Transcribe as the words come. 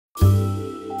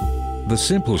The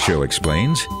Simple Show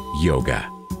explains yoga.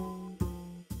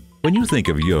 When you think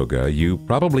of yoga, you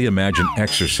probably imagine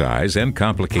exercise and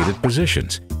complicated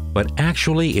positions, but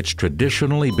actually it's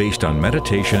traditionally based on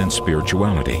meditation and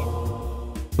spirituality.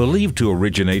 Believed to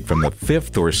originate from the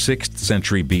 5th or 6th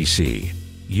century BC,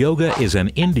 yoga is an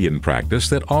Indian practice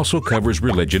that also covers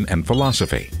religion and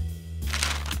philosophy.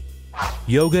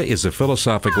 Yoga is a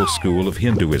philosophical school of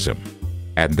Hinduism,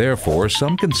 and therefore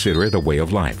some consider it a way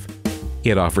of life.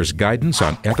 It offers guidance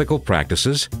on ethical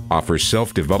practices, offers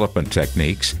self-development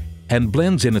techniques, and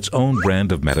blends in its own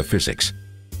brand of metaphysics.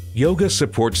 Yoga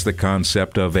supports the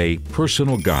concept of a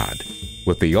personal God,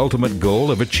 with the ultimate goal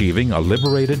of achieving a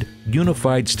liberated,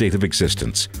 unified state of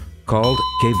existence, called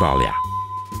Kaivalya.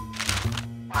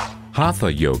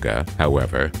 Hatha Yoga,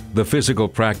 however, the physical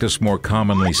practice more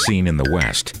commonly seen in the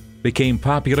West, became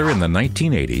popular in the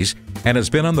 1980s and has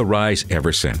been on the rise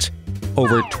ever since.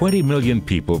 Over 20 million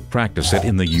people practice it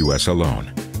in the US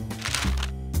alone.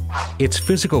 Its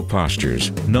physical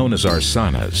postures, known as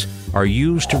asanas, are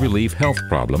used to relieve health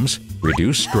problems,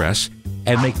 reduce stress,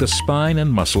 and make the spine and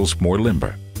muscles more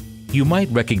limber. You might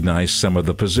recognize some of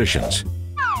the positions: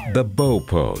 the bow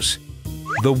pose,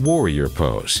 the warrior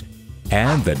pose,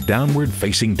 and the downward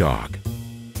facing dog.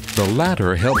 The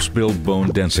latter helps build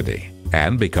bone density,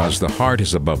 and because the heart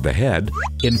is above the head,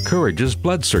 encourages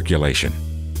blood circulation.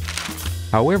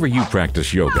 However you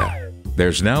practice yoga,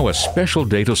 there's now a special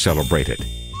day to celebrate it,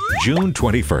 June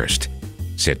 21st.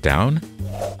 Sit down,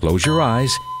 close your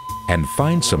eyes, and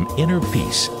find some inner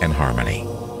peace and harmony.